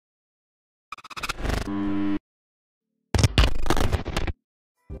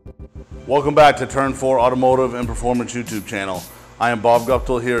Welcome back to Turn 4 Automotive and Performance YouTube channel. I am Bob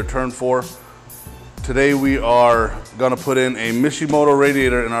Guptill here at Turn 4. Today we are going to put in a Mishimoto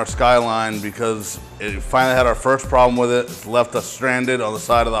radiator in our Skyline because it finally had our first problem with it. It's left us stranded on the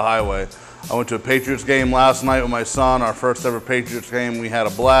side of the highway. I went to a Patriots game last night with my son, our first ever Patriots game. We had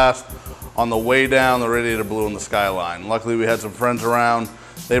a blast. On the way down, the radiator blew in the Skyline. Luckily we had some friends around.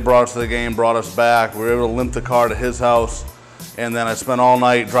 They brought us to the game, brought us back. We were able to limp the car to his house. And then I spent all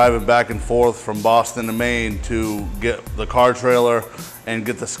night driving back and forth from Boston to Maine to get the car trailer and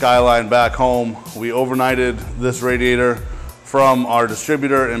get the Skyline back home. We overnighted this radiator from our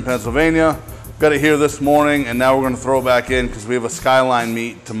distributor in Pennsylvania. Got it here this morning, and now we're going to throw it back in because we have a Skyline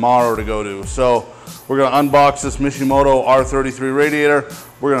meet tomorrow to go to. So we're going to unbox this Mishimoto R33 radiator.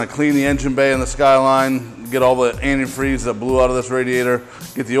 We're going to clean the engine bay in the Skyline, get all the antifreeze that blew out of this radiator,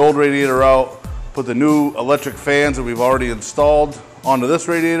 get the old radiator out, put the new electric fans that we've already installed onto this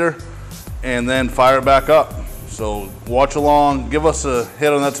radiator, and then fire it back up. So watch along, give us a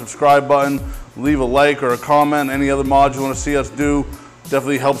hit on that subscribe button, leave a like or a comment, any other mods you want to see us do.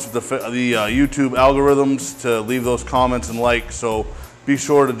 Definitely helps with the YouTube algorithms to leave those comments and likes. So be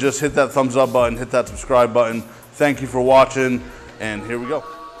sure to just hit that thumbs up button, hit that subscribe button. Thank you for watching, and here we go.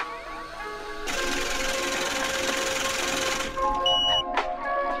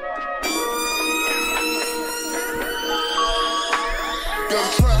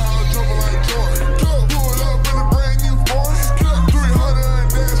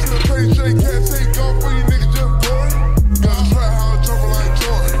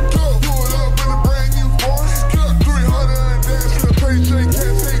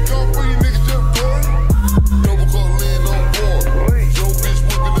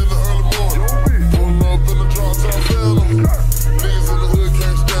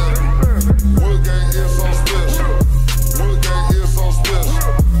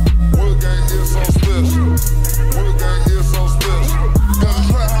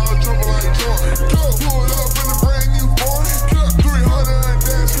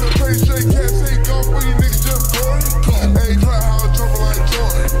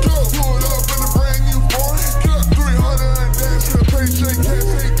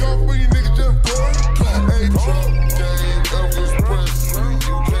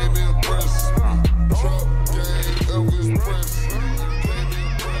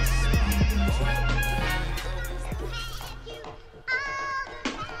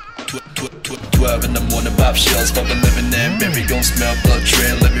 In the morning, pop shells, fuck a living there. Baby, gon' smell blood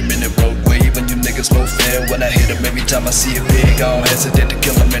trail every minute roadway. Even you niggas no fair. When I hit him, every time I see a big, I don't hesitate to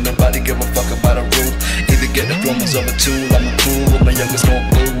kill him. Ain't nobody give a fuck about a rule. Either get the promos of a tool. I'm a fool with my youngest gon'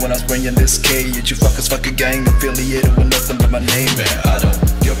 blue. When I was bringing this K, you fuckers fuck a gang affiliated with nothing but my name, man. I don't